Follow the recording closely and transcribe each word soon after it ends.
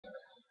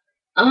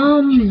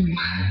Um,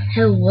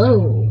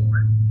 Hello.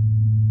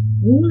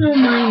 You know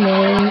my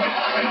name,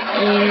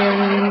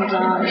 and,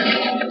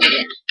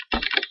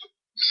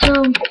 so,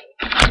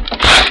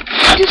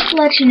 just to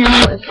let you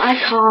know, if I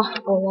cough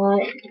a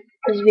lot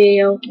this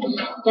video,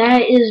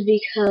 that is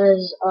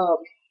because,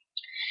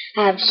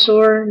 I have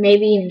sore,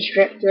 maybe even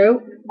strep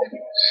throat,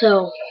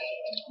 so,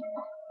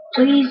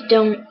 please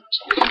don't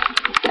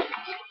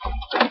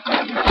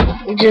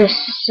just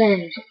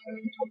send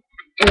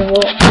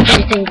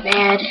anything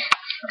bad,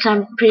 because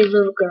I'm a pretty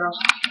little girl.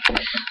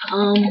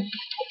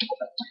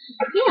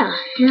 Yeah,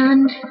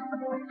 and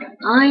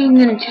I'm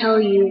gonna tell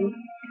you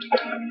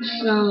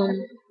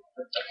some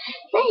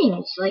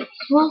things,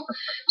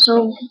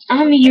 so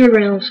I'm a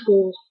year-round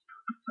school.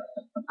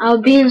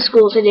 I'll be in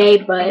school today,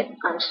 but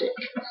I'm sick.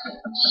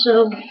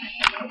 So,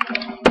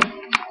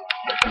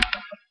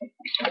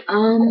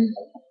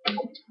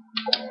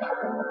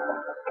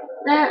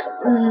 that,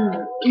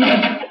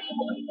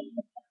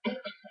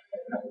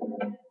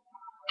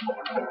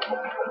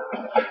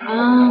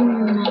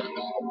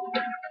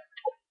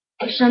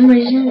 for some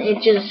reason,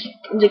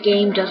 the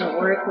game doesn't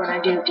work when I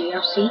do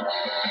DLC.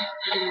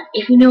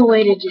 If you know a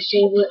way to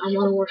disable it on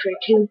Modern Warfare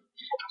 2,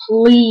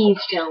 please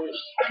tell me,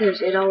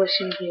 because it always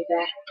sends me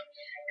back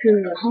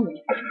to the home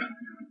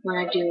when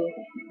I do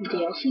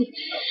DLC.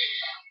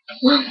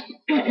 Well,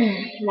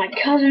 my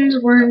cousins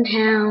were in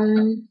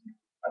town,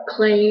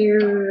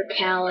 Claire,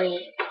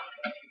 Callie,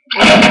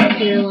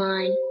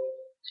 Caroline.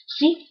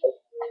 See?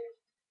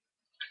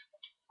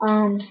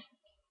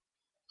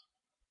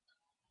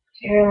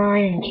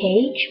 Caroline and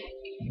Cage.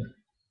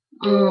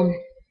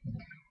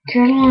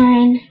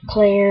 Caroline,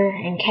 Claire,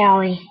 and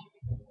Callie,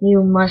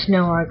 you must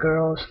know our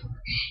girls.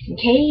 And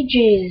Cage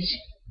is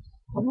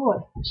a boy.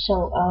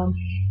 So,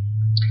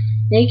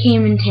 they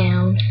came in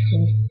town,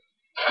 and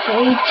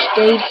Cage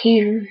stayed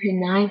here,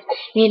 and I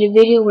made a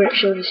video where it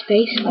showed his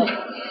face, but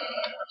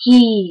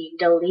he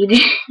deleted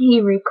it.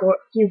 He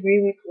re-recorded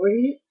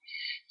it.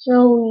 So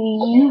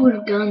you would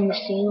have gotten to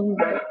see him,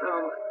 but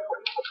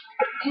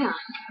yeah,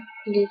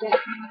 he did that.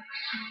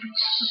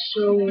 So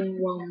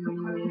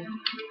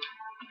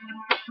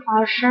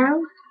our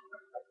show,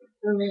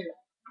 okay.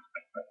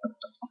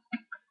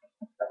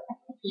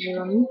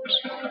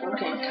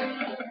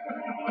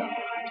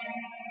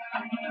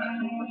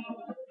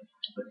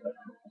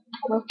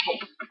 Okay,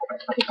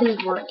 this is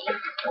working.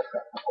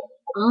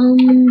 I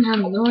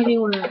have no idea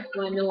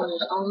why no one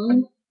is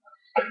on.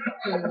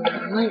 And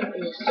what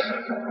is?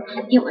 I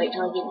can't wait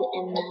till I get the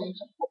M9.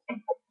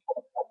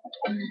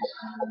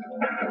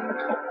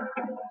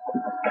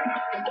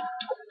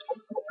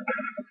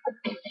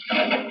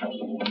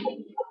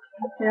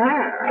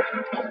 Yeah.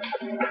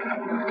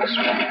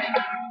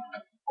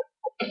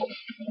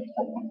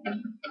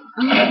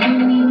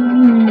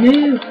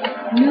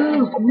 No.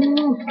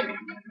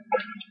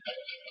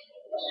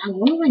 I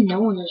wonder why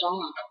no one is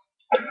on.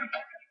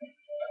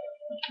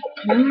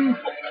 No.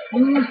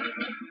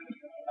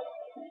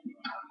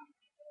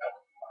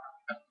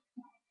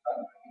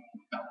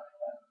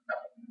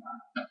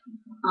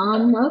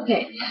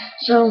 Okay.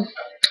 So,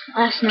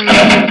 last night I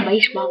had a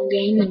baseball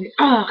game, and,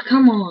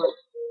 come on.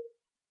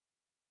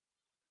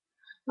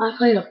 I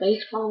played a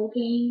baseball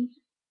game,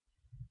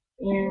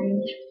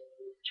 and,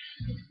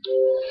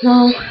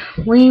 well,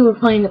 we were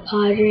playing the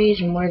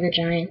Padres, and we're the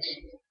Giants.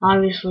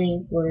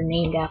 Obviously, we're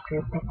named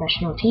after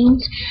professional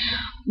teams,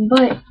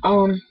 but,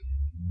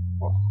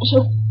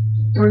 so,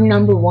 we're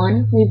number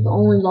one. We've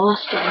only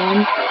lost to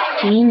one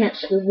team,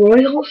 that's the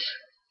Royals,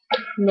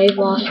 and they've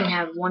lost and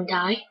have one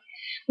tie.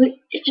 But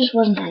it just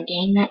wasn't our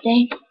game that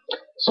day.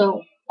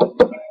 So,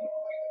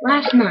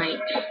 last night,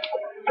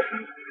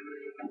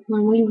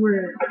 when we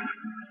were,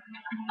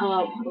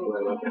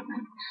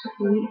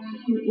 when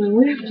we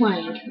were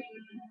playing,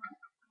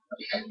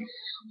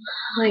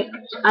 like,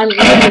 I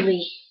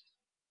literally,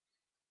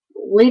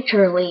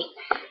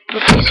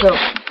 okay, so,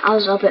 I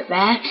was up at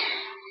bat,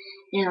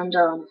 and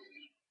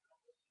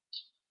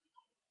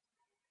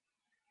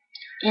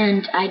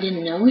I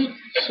didn't know it,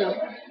 so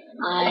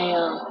I,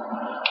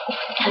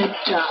 had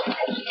to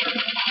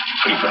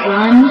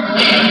run.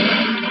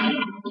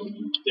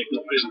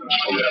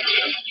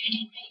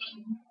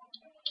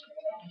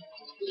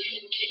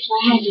 So I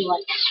had to,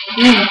 like,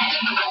 sprint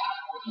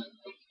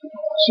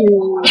to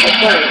the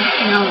third.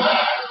 No,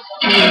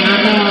 I did not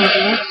know I was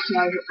left, so I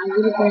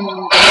would have been on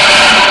the...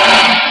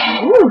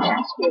 Ooh,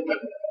 that's good.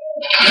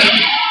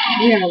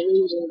 We are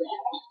losing that.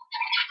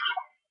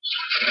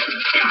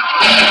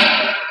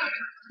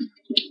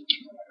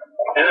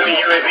 Enemy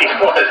UAV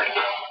spotted.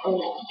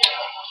 Oh.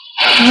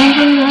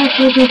 Something like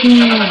it.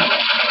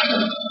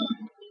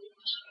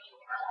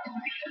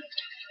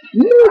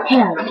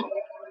 Webcam.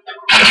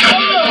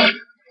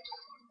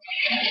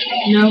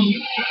 No.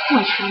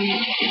 What's funny?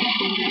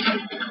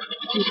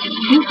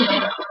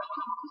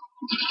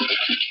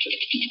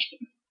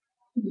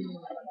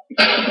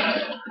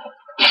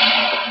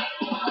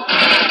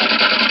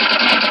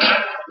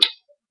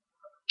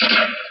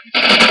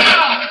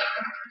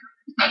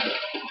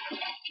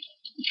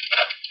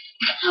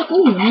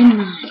 Oh, I'm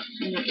not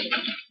taking it.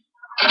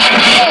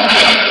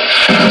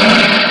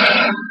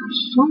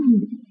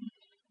 fun.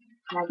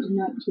 I did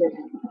not kill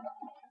him.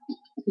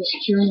 This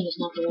killing is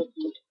not the right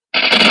thing.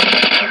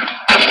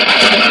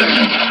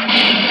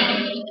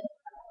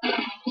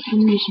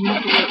 Killing is not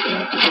the right thing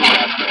to do.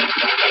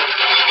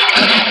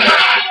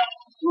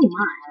 Oh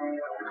my.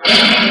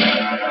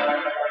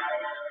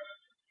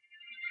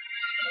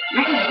 I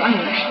can find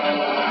this.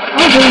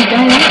 Oh, there's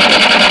that.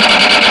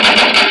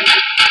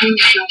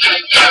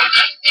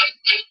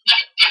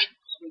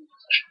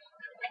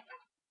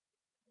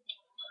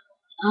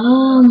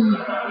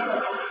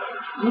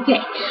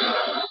 Okay.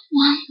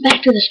 Well, back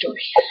to the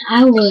story.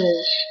 I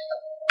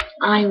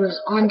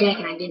was on deck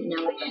and I didn't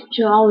know it.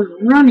 So I was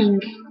running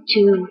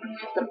to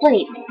the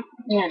plate.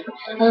 And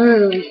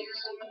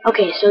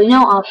okay, so you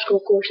know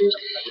obstacle courses,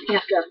 you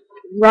have to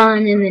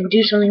run and then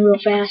do something real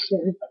fast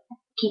and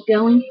keep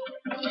going.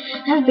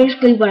 That's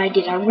basically what I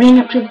did. I ran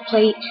up to the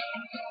plate.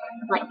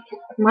 Like,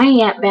 my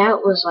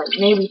at-bat was like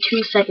maybe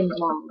 2 seconds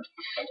long.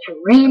 So I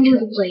ran to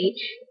the plate,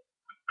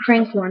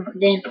 cranked one,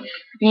 then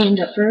ran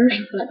to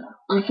first, but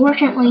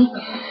unfortunately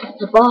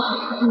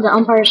the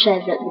umpire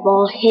said that the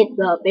ball hit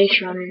the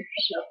base runner,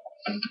 so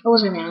it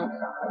wasn't out.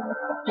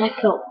 I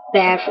felt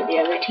bad for the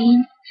other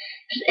team.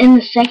 In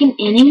the second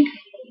inning,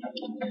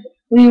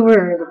 we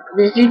were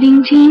the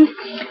visiting team,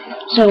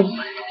 so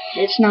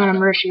it's not a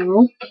mercy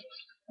rule.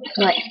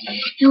 But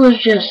it was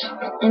just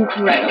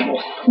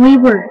incredible.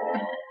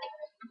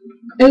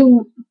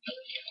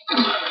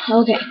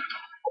 Okay,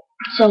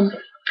 so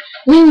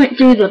we went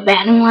through the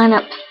batting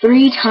lineup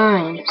 3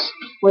 times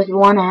with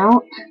 1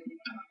 out.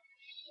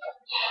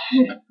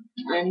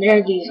 And there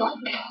are these,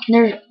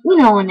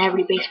 on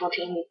every baseball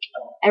team,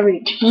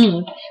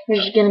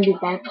 there's gonna be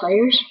bad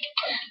players.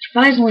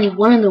 Surprisingly,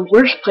 one of the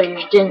worst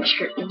players didn't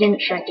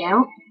strike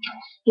out.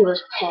 He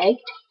was pegged,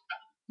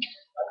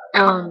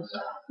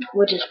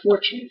 which is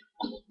fortunate.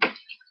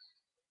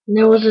 And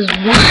there was this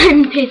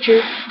one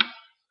pitcher.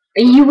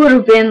 You would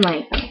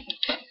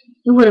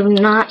have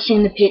not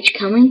seen the pitch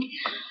coming.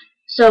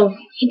 So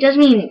he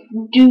doesn't even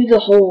do the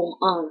whole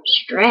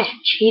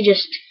stretch. He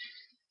just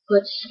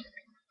puts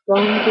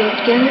ball and field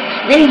together.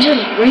 Then he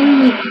just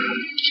randomly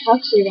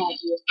chucks it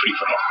at you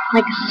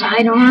like a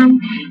sidearm.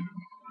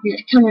 And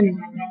it's coming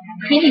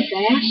pretty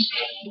fast,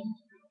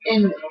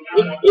 and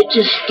it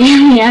just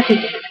scared me after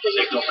that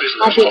because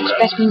I'd be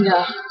expecting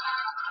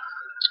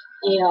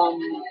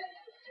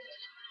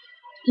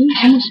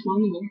kind of small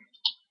in there.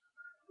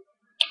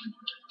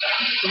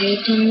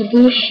 Right in the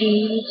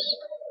bushes.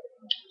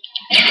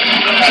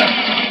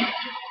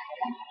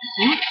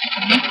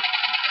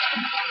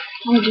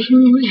 Oh, just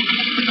run away.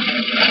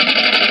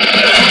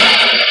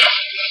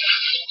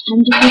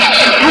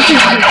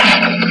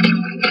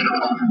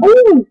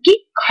 Oh, get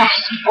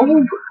crossed over.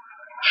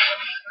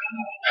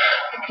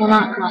 Well,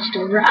 not crossed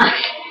over.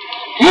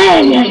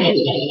 Oh,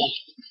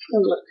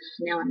 look,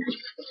 now I know.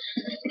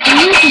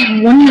 This is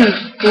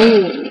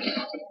wonderful.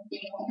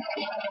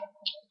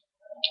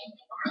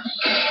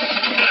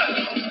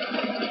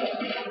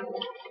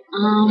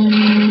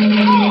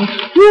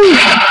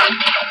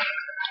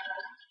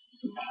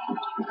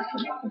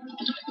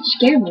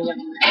 Scared me.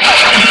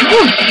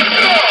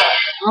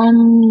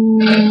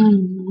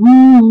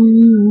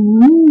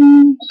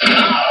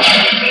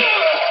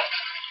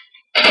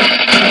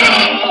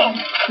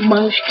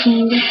 Most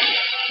candy.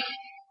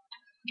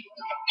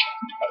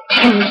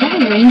 Oh, is that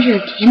a Ranger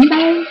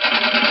Timbo?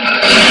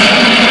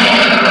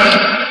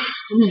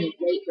 I'm gonna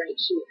wait right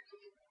here.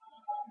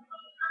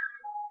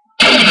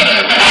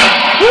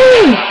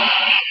 Woo!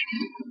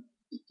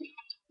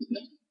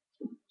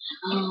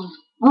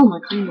 Oh my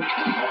goodness.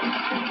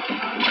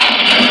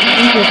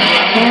 This is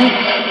that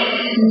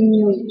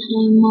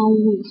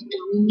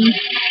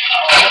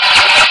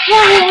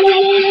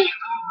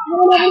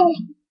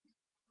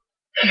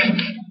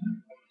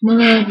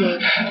mother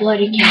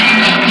bloody cat.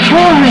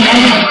 Oh my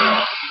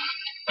god.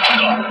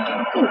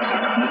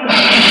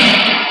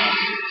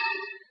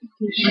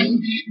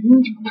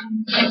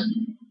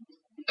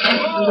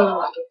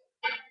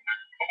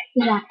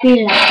 Because I feel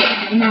like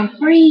it and I'm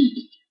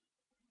free.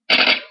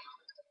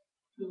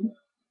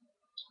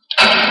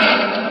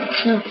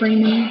 So free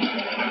man.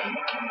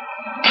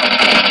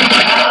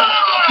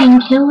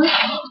 Painkiller?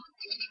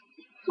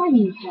 Why do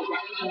you have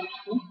that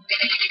character?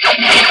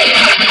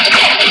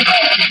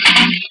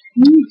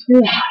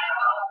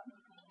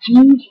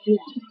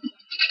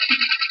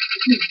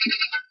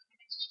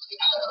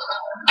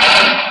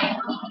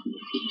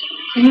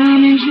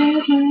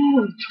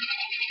 Cowmanharrell.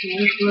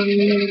 There's one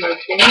little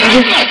thing.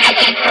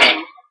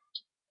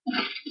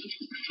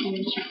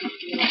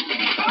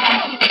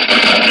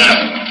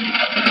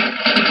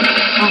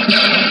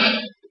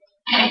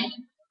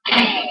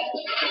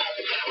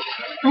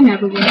 I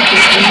never went to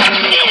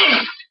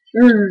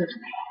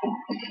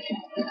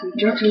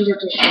directly to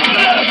the shop.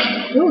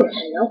 Oh,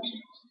 hello.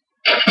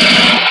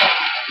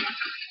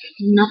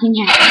 Nothing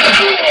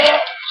happened.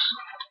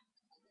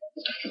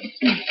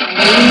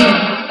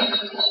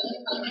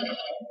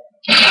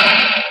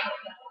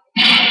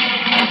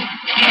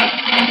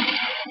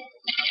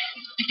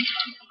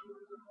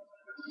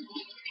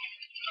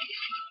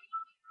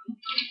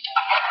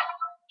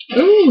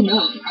 Ooh, no.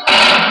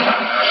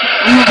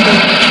 I'm not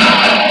doing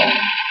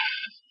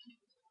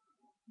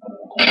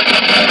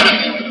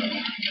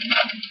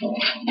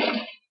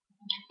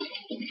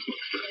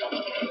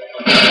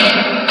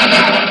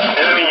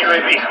Enemy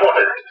UAV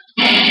spotted.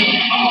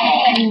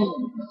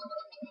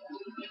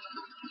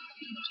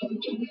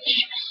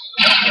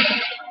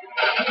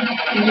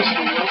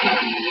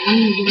 I'm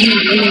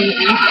just gonna look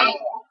at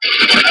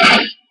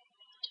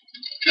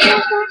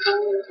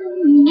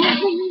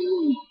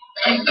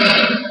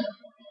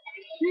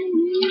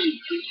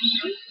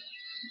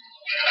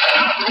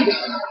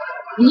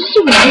Is this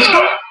a race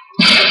car?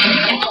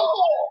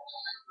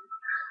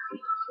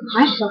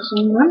 I saw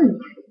someone running.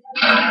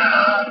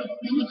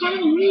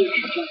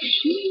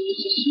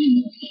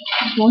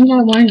 One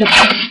guy wanted to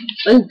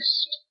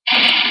boost.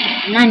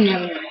 And I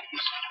never know.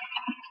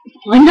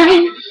 One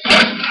night?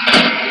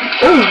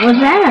 Oh, what's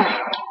that?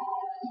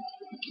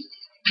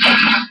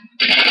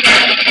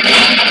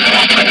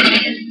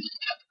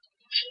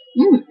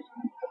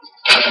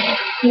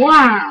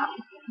 Wow.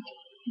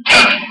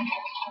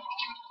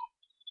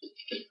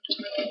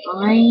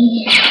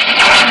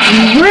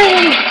 I'm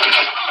really...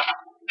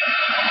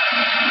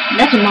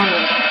 That's a model.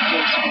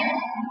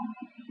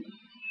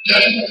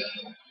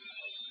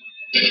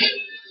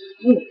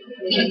 Ooh,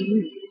 there's a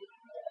moon.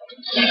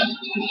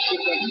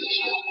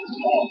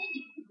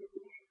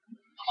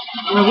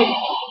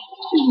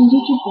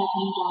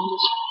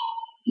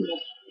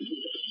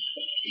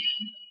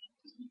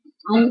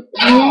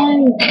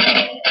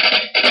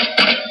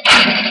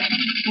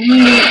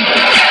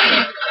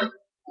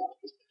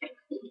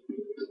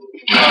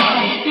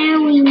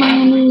 Howie,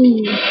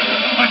 mommy.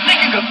 We're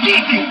thinking of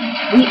beating.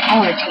 We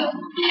are taking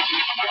a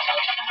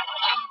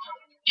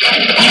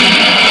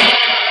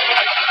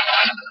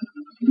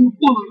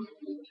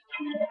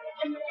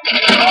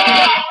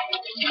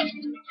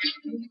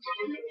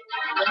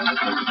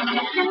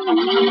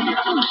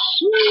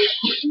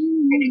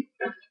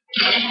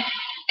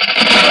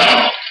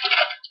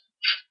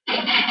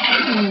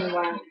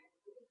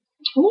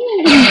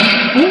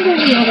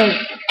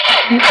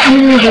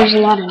there's a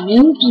lot of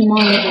noobs in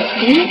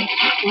mw2.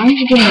 Why is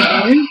it getting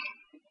better?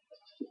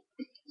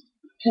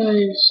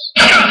 Because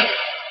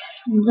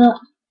the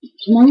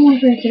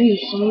mw2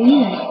 is so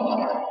easy.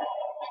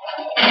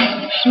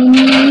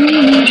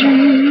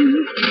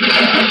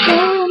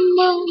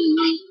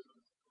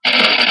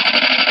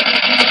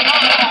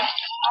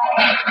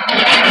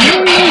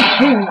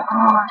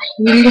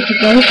 You get the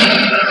ghost?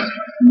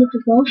 You get the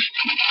ghost?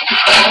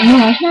 No,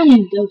 it's not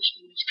even ghost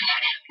in this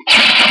guy.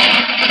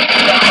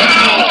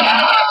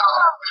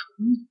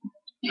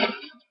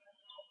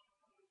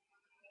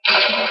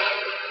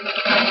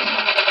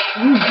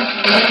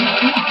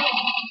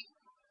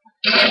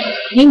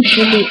 Game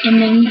should be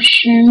ending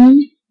soon.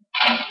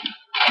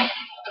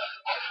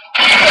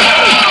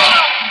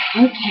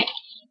 Okay,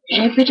 I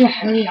better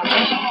hurry up.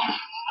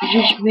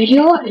 This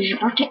video is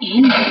about to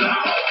end.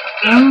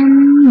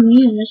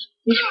 Yeah, let's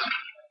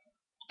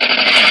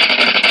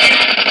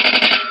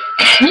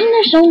isn't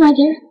there someone right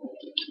there?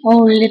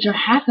 Oh, little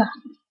hacker.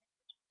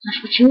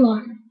 That's what you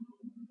are.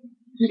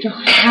 Little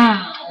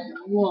hacker.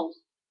 Whoa.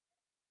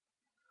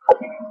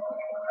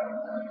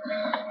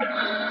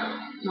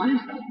 Wow.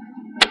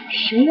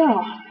 She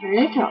are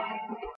little.